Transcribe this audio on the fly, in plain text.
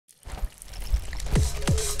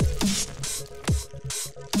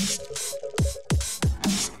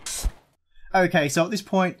Okay, so at this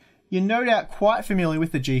point, you're no doubt quite familiar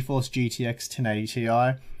with the GeForce GTX 1080 Ti,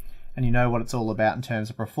 and you know what it's all about in terms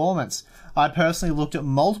of performance. I personally looked at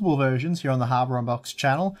multiple versions here on the Hardware Unboxed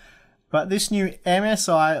channel, but this new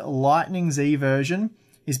MSI Lightning Z version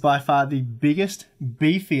is by far the biggest,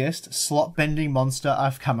 beefiest slot-bending monster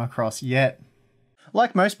I've come across yet.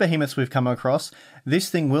 Like most behemoths we've come across, this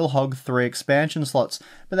thing will hog 3 expansion slots,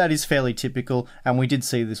 but that is fairly typical, and we did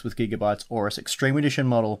see this with Gigabyte's Aorus Extreme Edition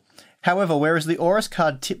model. However, whereas the Aorus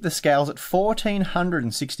card tipped the scales at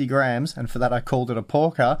 1460 grams, and for that I called it a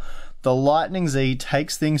porker, the Lightning Z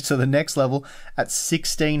takes things to the next level at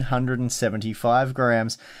 1675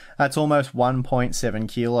 grams. That's almost 1.7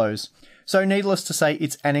 kilos. So needless to say,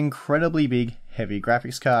 it's an incredibly big, heavy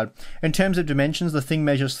graphics card. In terms of dimensions, the thing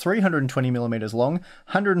measures 320mm long,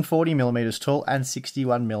 140mm tall, and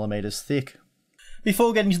 61mm thick.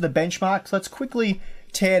 Before getting to the benchmarks, let's quickly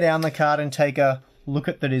tear down the card and take a look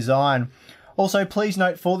at the design. Also, please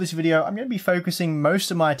note for this video, I'm going to be focusing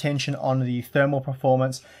most of my attention on the thermal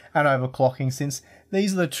performance and overclocking, since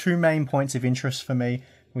these are the two main points of interest for me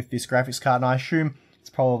with this graphics card, and I assume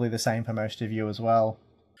it's probably the same for most of you as well.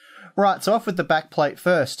 Right, so off with the backplate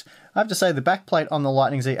first. I have to say the backplate on the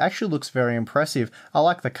Lightning Z actually looks very impressive. I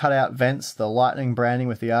like the cutout vents, the Lightning branding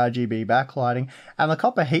with the RGB backlighting, and the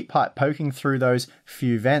copper heat pipe poking through those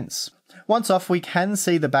few vents. Once off, we can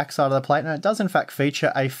see the backside of the plate, and it does in fact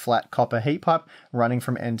feature a flat copper heat pipe running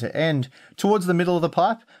from end to end. Towards the middle of the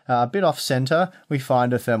pipe, a bit off center, we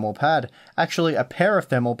find a thermal pad. Actually, a pair of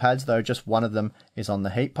thermal pads, though just one of them is on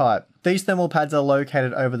the heat pipe. These thermal pads are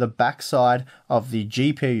located over the backside of the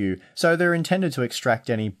GPU, so they're intended to extract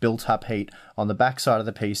any built-up heat on the backside of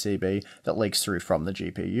the PCB that leaks through from the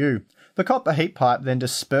GPU. The copper heat pipe then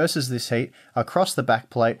disperses this heat across the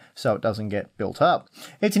backplate so it doesn't get built up.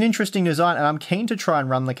 It's an interesting design, and I'm keen to try and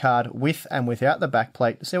run the card with and without the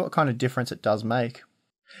backplate to see what kind of difference it does make.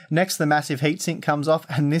 Next, the massive heatsink comes off,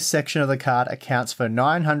 and this section of the card accounts for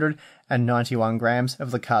 991 grams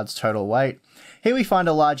of the card's total weight. Here we find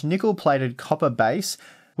a large nickel-plated copper base,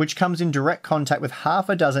 which comes in direct contact with half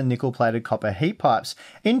a dozen nickel-plated copper heat pipes.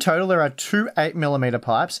 In total, there are 2 8mm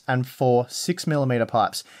pipes and 4 6mm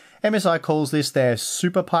pipes. MSI calls this their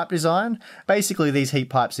super pipe design. Basically, these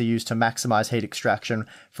heat pipes are used to maximize heat extraction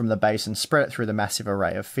from the base and spread it through the massive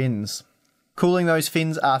array of fins. Cooling those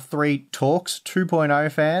fins are 3 Torx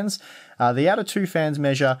 2.0 fans. The outer 2 fans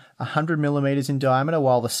measure 100mm in diameter,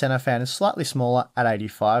 while the center fan is slightly smaller at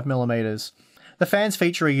 85mm. The fans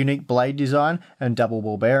feature a unique blade design and double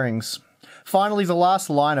ball bearings. Finally, the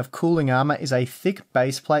last line of cooling armor is a thick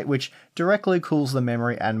base plate which directly cools the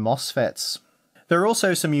memory and MOSFETs. There are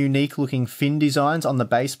also some unique looking fin designs on the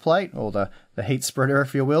base plate, or the heat spreader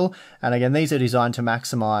if you will, and again these are designed to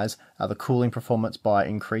maximise the cooling performance by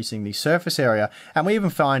increasing the surface area, and we even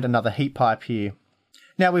find another heat pipe here.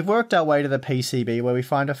 Now we've worked our way to the PCB where we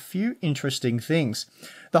find a few interesting things.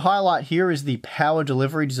 The highlight here is the power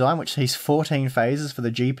delivery design, which sees 14 phases for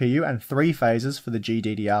the GPU and 3 phases for the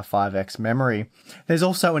GDDR5X memory. There's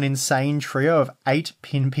also an insane trio of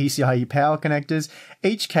 8-pin PCIe power connectors,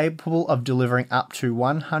 each capable of delivering up to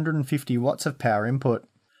 150 watts of power input.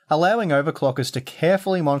 Allowing overclockers to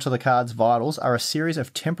carefully monitor the card's vitals are a series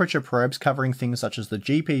of temperature probes covering things such as the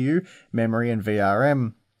GPU, memory, and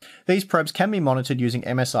VRM. These probes can be monitored using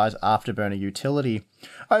MSI's Afterburner utility.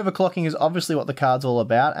 Overclocking is obviously what the card's all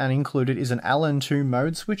about, and included is an LN2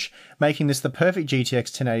 mode switch, making this the perfect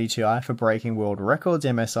GTX 1080 Ti for breaking world records,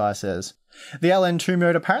 MSI says. The LN2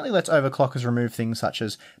 mode apparently lets overclockers remove things such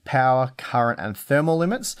as power, current, and thermal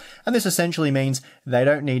limits, and this essentially means they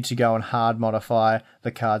don't need to go and hard modify the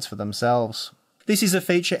cards for themselves. This is a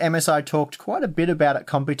feature MSI talked quite a bit about at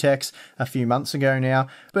Computex a few months ago now,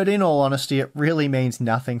 but in all honesty it really means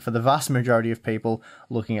nothing for the vast majority of people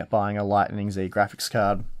looking at buying a Lightning Z graphics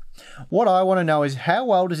card. What I want to know is how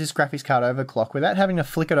well does this graphics card overclock without having to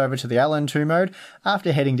flick it over to the LN2 mode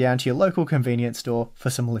after heading down to your local convenience store for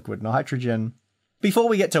some liquid nitrogen. Before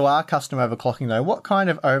we get to our custom overclocking though, what kind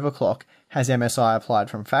of overclock has MSI applied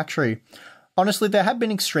from factory? Honestly, they have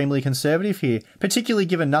been extremely conservative here, particularly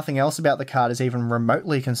given nothing else about the card is even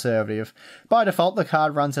remotely conservative. By default, the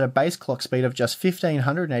card runs at a base clock speed of just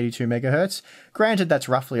 1582 MHz. Granted, that's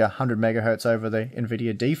roughly 100 MHz over the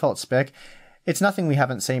NVIDIA default spec. It's nothing we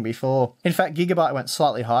haven't seen before. In fact, Gigabyte went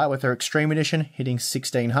slightly higher with their Extreme Edition hitting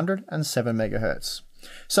 1607 MHz.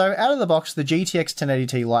 So out of the box, the GTX 1080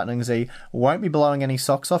 Ti Lightning Z won't be blowing any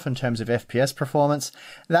socks off in terms of FPS performance.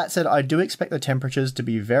 That said, I do expect the temperatures to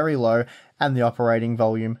be very low and the operating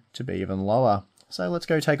volume to be even lower. So let's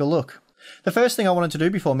go take a look. The first thing I wanted to do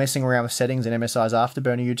before messing around with settings in MSI's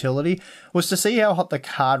Afterburner utility was to see how hot the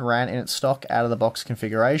card ran in its stock out-of-the-box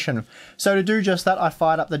configuration. So to do just that, I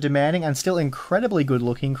fired up the demanding and still incredibly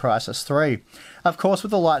good-looking Crysis 3. Of course,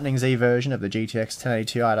 with the Lightning Z version of the GTX 1080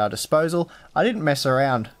 Ti at our disposal, I didn't mess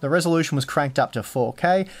around. The resolution was cranked up to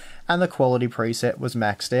 4K, and the quality preset was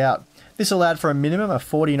maxed out. This allowed for a minimum of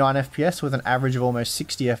 49 FPS with an average of almost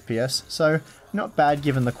 60 FPS, so not bad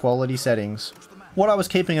given the quality settings. What I was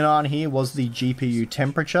keeping an eye on here was the GPU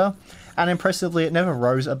temperature, and impressively it never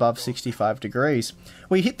rose above 65 degrees.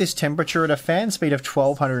 We hit this temperature at a fan speed of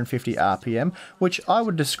 1250 RPM, which I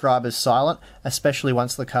would describe as silent, especially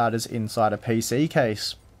once the card is inside a PC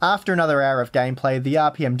case. After another hour of gameplay, the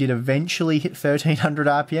RPM did eventually hit 1300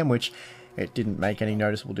 RPM, which it didn't make any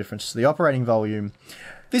noticeable difference to the operating volume.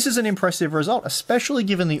 This is an impressive result, especially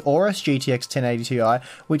given the Aorus GTX 1080 Ti,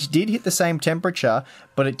 which did hit the same temperature,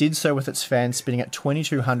 but it did so with its fan spinning at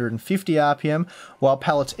 2250 RPM, while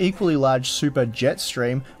Palette's equally large Super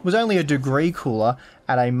Jetstream was only a degree cooler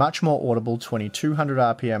at a much more audible 2200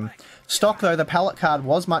 RPM. Stock though, the Palette card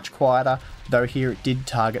was much quieter, though here it did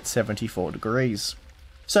target 74 degrees.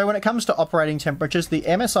 So when it comes to operating temperatures, the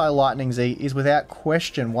MSI Lightning Z is without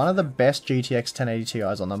question one of the best GTX 1080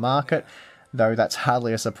 Ti's on the market, though that's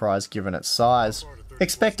hardly a surprise given its size.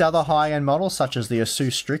 Expect other high-end models such as the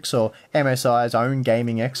Asus Strix or MSI's own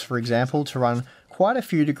Gaming X, for example, to run quite a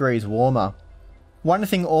few degrees warmer. One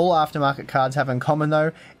thing all aftermarket cards have in common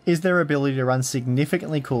though is their ability to run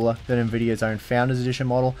significantly cooler than Nvidia's own Founders Edition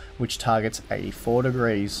model, which targets 84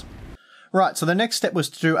 degrees. Right, so the next step was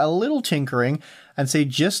to do a little tinkering and see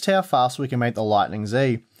just how fast we can make the Lightning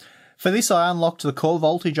Z. For this, I unlocked the core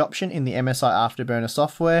voltage option in the MSI Afterburner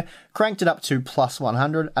software, cranked it up to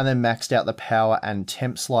 +100, and then maxed out the power and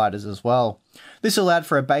temp sliders as well. This allowed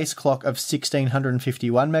for a base clock of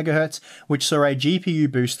 1651 MHz, which saw a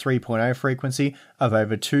GPU boost 3.0 frequency of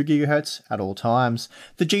over 2 GHz at all times.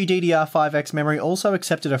 The GDDR5X memory also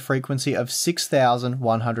accepted a frequency of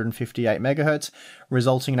 6158 MHz,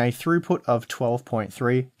 resulting in a throughput of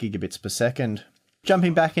 12.3 gigabits per second.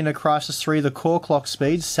 Jumping back into Crysis 3, the core clock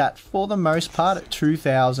speed sat for the most part at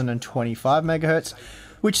 2025 MHz,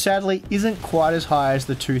 which sadly isn't quite as high as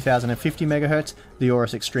the 2050 MHz the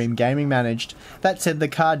Aorus Extreme Gaming managed. That said, the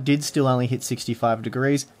card did still only hit 65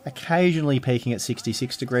 degrees, occasionally peaking at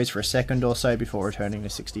 66 degrees for a second or so before returning to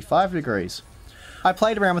 65 degrees. I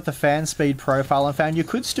played around with the fan speed profile and found you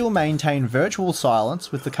could still maintain virtual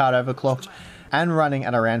silence with the card overclocked and running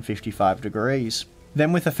at around 55 degrees.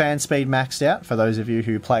 Then with the fan speed maxed out, for those of you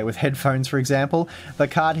who play with headphones for example, the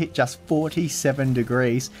card hit just 47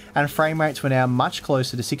 degrees and frame rates were now much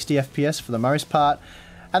closer to 60 FPS for the most part,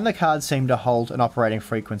 and the card seemed to hold an operating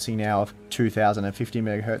frequency now of 2050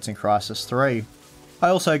 MHz in Crysis 3. I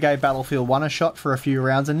also gave Battlefield 1 a shot for a few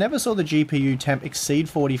rounds and never saw the GPU temp exceed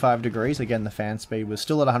 45 degrees, again the fan speed was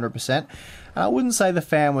still at 100%, and I wouldn't say the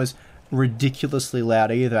fan was ridiculously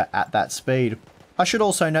loud either at that speed. I should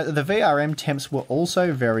also note that the VRM temps were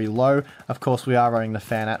also very low. Of course we are running the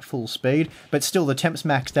fan at full speed, but still the temps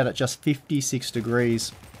maxed out at just 56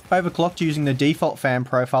 degrees. Overclocked using the default fan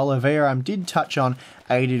profile, the VRM did touch on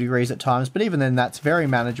 80 degrees at times, but even then that's very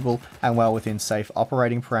manageable and well within safe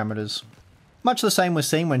operating parameters. Much the same was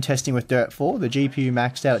seen when testing with Dirt 4, the GPU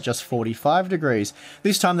maxed out at just 45 degrees.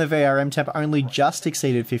 This time the VRM temp only just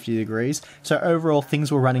exceeded 50 degrees, so overall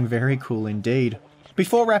things were running very cool indeed.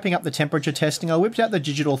 Before wrapping up the temperature testing, I whipped out the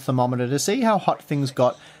digital thermometer to see how hot things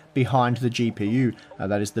got behind the GPU,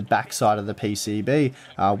 that is the back side of the PCB,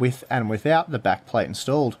 with and without the backplate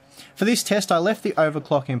installed. For this test I left the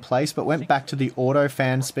overclock in place but went back to the auto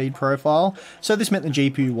fan speed profile, so this meant the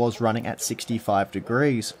GPU was running at 65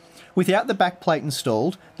 degrees. Without the backplate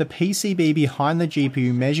installed, the PCB behind the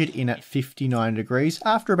GPU measured in at 59 degrees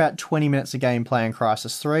after about 20 minutes of gameplay in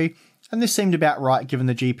Crysis 3, and this seemed about right given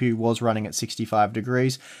the GPU was running at 65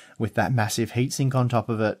 degrees with that massive heatsink on top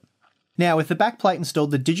of it. Now with the backplate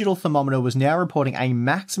installed, the digital thermometer was now reporting a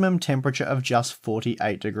maximum temperature of just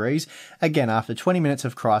 48 degrees, again after 20 minutes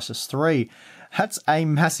of Crysis 3. That's a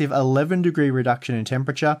massive 11 degree reduction in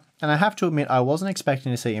temperature, and I have to admit I wasn't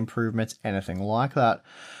expecting to see improvements anything like that.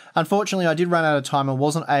 Unfortunately, I did run out of time and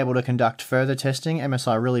wasn't able to conduct further testing.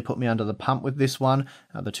 MSI really put me under the pump with this one.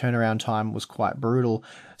 The turnaround time was quite brutal.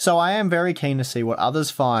 So I am very keen to see what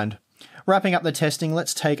others find. Wrapping up the testing,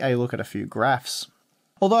 let's take a look at a few graphs.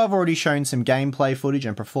 Although I've already shown some gameplay footage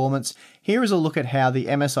and performance, here is a look at how the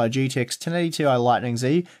MSI GTX 1080 Ti Lightning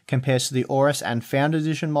Z compares to the Aorus and Founders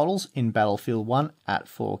Edition models in Battlefield 1 at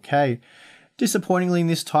 4K. Disappointingly in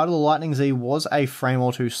this title, the Lightning Z was a frame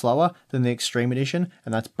or two slower than the Extreme Edition,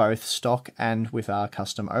 and that's both stock and with our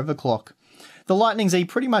custom overclock. The The Lightning Z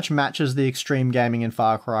pretty much matches the Extreme Gaming in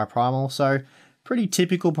Far Cry Primal, so pretty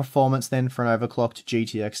typical performance then for an overclocked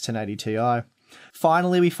GTX 1080 Ti.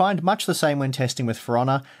 Finally, we find much the same when testing with For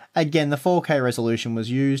Honor. Again, the 4K resolution was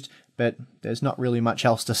used, but there's not really much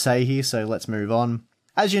else to say here, so let's move on.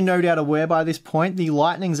 As you're no doubt aware by this point, the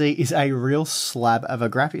Lightning Z is a real slab of a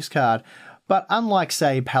graphics card, but unlike,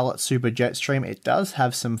 say, Palette Super Jetstream, it does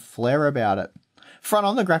have some flair about it. Front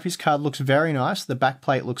on, the graphics card looks very nice, the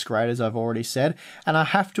backplate looks great as I've already said, and I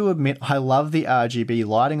have to admit I love the RGB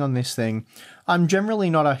lighting on this thing. I'm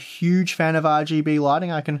generally not a huge fan of RGB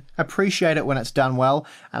lighting, I can appreciate it when it's done well,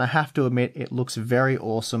 and I have to admit it looks very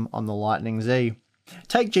awesome on the Lightning Z.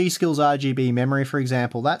 Take G-Skill's RGB memory for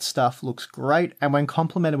example, that stuff looks great, and when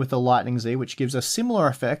complemented with the Lightning Z, which gives a similar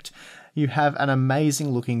effect, you have an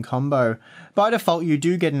amazing looking combo. By default you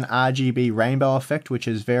do get an RGB rainbow effect, which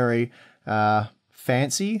is very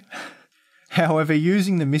fancy. However,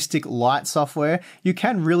 using the Mystic Light software, you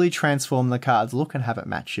can really transform the card's look and have it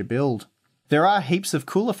match your build. There are heaps of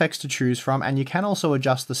cool effects to choose from, and you can also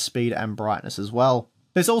adjust the speed and brightness as well.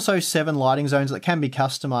 There's also 7 lighting zones that can be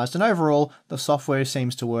customized, and overall, the software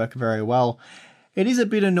seems to work very well. It is a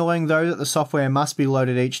bit annoying though that the software must be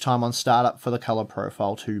loaded each time on startup for the color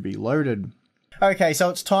profile to be loaded. Okay,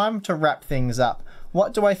 so it's time to wrap things up.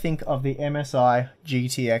 What do I think of the MSI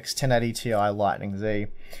GTX 1080 Ti Lightning Z?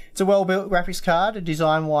 It's a well-built graphics card,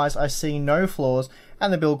 design-wise I see no flaws,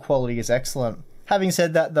 and the build quality is excellent. Having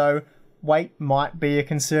said that though, weight might be a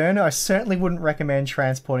concern. I certainly wouldn't recommend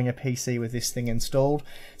transporting a PC with this thing installed.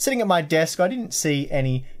 Sitting at my desk, I didn't see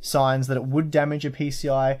any signs that it would damage a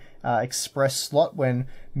PCI Express slot when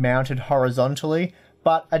mounted horizontally,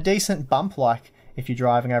 but a decent bump, like if you're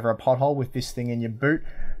driving over a pothole with this thing in your boot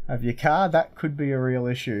of your car, that could be a real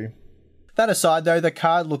issue. That aside though, the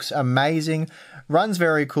card looks amazing, runs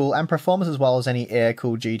very cool, and performs as well as any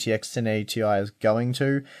air-cooled GTX 1080 Ti is going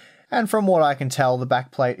to. And from what I can tell, the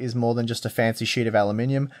backplate is more than just a fancy sheet of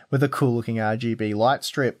aluminium with a cool looking RGB light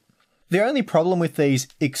strip. The only problem with these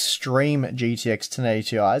extreme GTX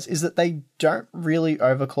 1080 Ti's is that they don't really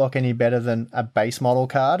overclock any better than a base model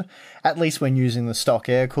card, at least when using the stock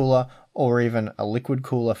air cooler or even a liquid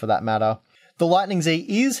cooler for that matter. The Lightning Z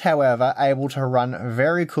is, however, able to run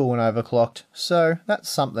very cool when overclocked, so that's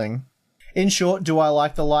something. In short, do I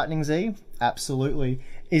like the Lightning Z? Absolutely.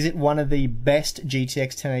 Is it one of the best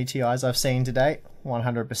GTX 1080 Ti's I've seen to date?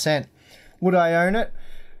 100%. Would I own it?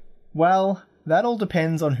 Well, that all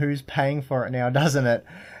depends on who's paying for it now, doesn't it?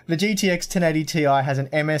 The GTX 1080 Ti has an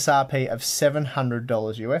MSRP of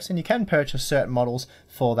 $700 US, and you can purchase certain models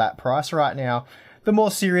for that price right now. The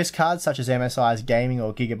more serious cards, such as MSI's Gaming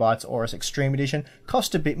or Gigabyte's Aorus Extreme Edition,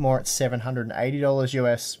 cost a bit more at $780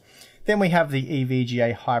 US. Then we have the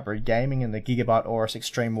EVGA Hybrid Gaming and the Gigabyte Aorus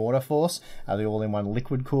Extreme Waterforce, the all-in-one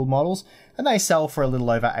liquid-cooled models, and they sell for a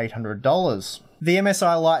little over $800. The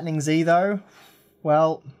MSI Lightning Z though,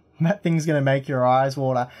 well, that thing's going to make your eyes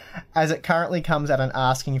water, as it currently comes at an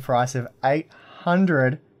asking price of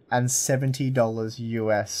 $870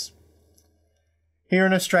 US. Here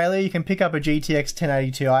in Australia, you can pick up a GTX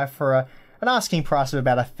 1080 Ti for an asking price of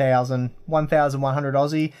about 1,100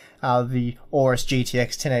 Aussie. The Aorus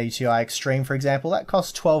GTX 1080 Ti Extreme, for example, that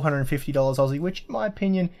costs $1,250 Aussie, which in my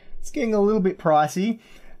opinion is getting a little bit pricey.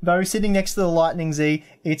 Though sitting next to the Lightning Z,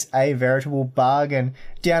 it's a veritable bargain.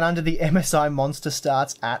 Down under, the MSI Monster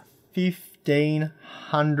starts at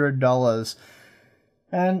 $1,500.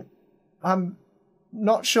 And I'm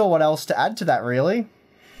not sure what else to add to that really.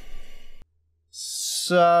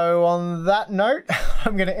 So on that note,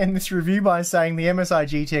 I'm going to end this review by saying the MSI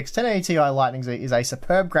GTX 1080 Ti Lightning Z is a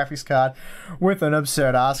superb graphics card with an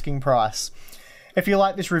absurd asking price. If you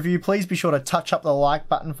like this review, please be sure to touch up the like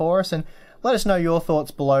button for us and let us know your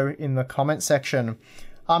thoughts below in the comment section.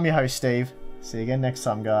 I'm your host Steve. See you again next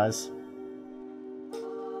time, guys.